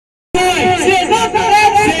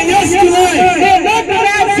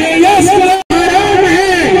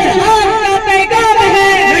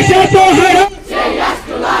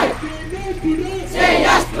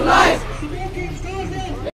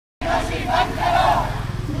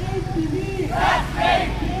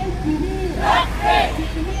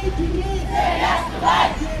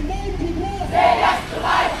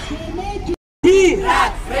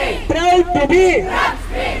Proud to be.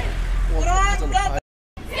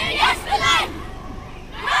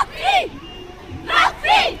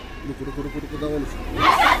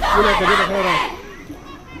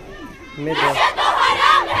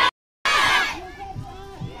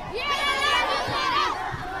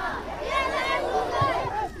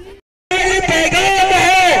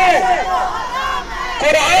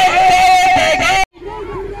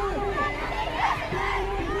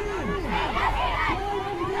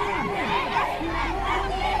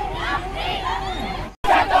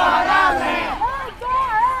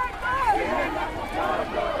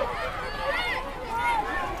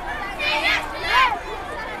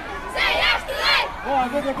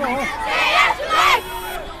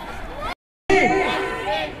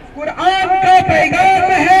 Quran का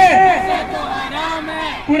पैगाम है,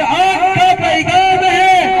 कुरान का पैगाम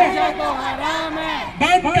है,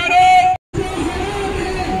 बंद करो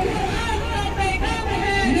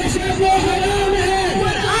नशा जो हराम है,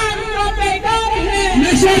 कुरान का पैगाम है,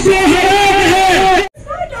 नशा जो हराम है।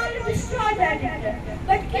 Not only destroy the addicted,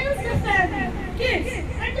 but kills the family, kids,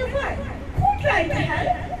 and the wife. Who tried to help?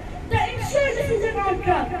 The insured decision on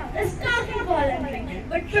drug is starting voluntary,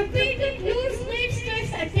 but repeated use leads to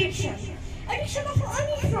its addiction. Addiction of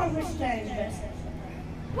any form is dangerous.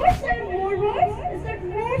 What's that more worse is that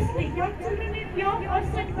mostly young children in young are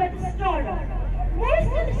set by the stardom. Most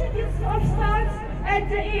illicit use starts at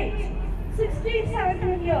the age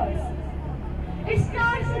 16-17 years. It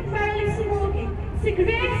starts with merely smoking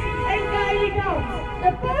cigarettes and guiding out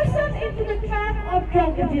the person into the trap of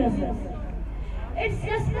drug abusers. It's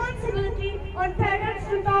responsibility on parents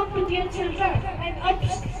to talk to their children and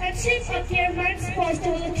shape up their mind's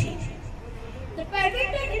positivity. The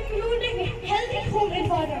parenting, including a healthy home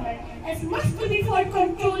environment, is must be for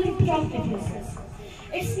controlling drug abusers.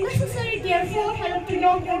 It's necessary, therefore, help to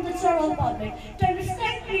young and the general public to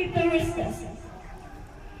understand create the risks.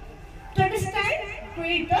 That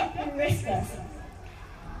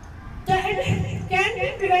can be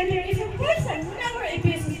prevented if a person never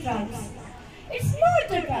abuses drugs. It's not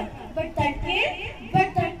the drug, but that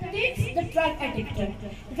takes the drug addicted,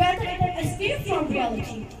 rather than escape from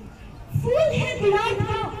reality. फूल है गुलाब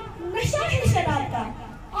का, नशा है शराब का,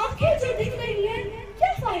 आंखें जो दिख रही हैं,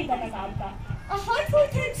 क्या फायदा नकाब का? A heartful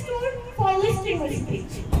thanks to for listening my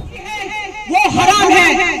speech. वो हराम है।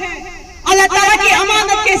 अल्लाह ताला की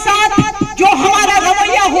अमानत के साथ जो हमारा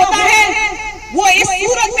रवैया होता है, वो इस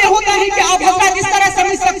सूरत में होता है कि आप हजरात इस तरह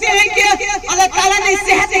समझ सकते हैं कि अल्लाह ताला ने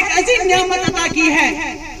सेहत एक अजीम नेमत अता की है,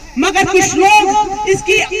 मगर कुछ लोग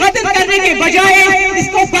इसकी कदर करने के बजाय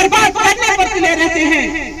इसको बर्बाद करने पर तुले रहते हैं।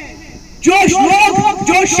 जो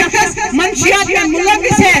शख्स मंशियात में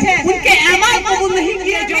मुलविस है, उनके अमाल कबूल नहीं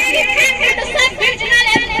किए जाते।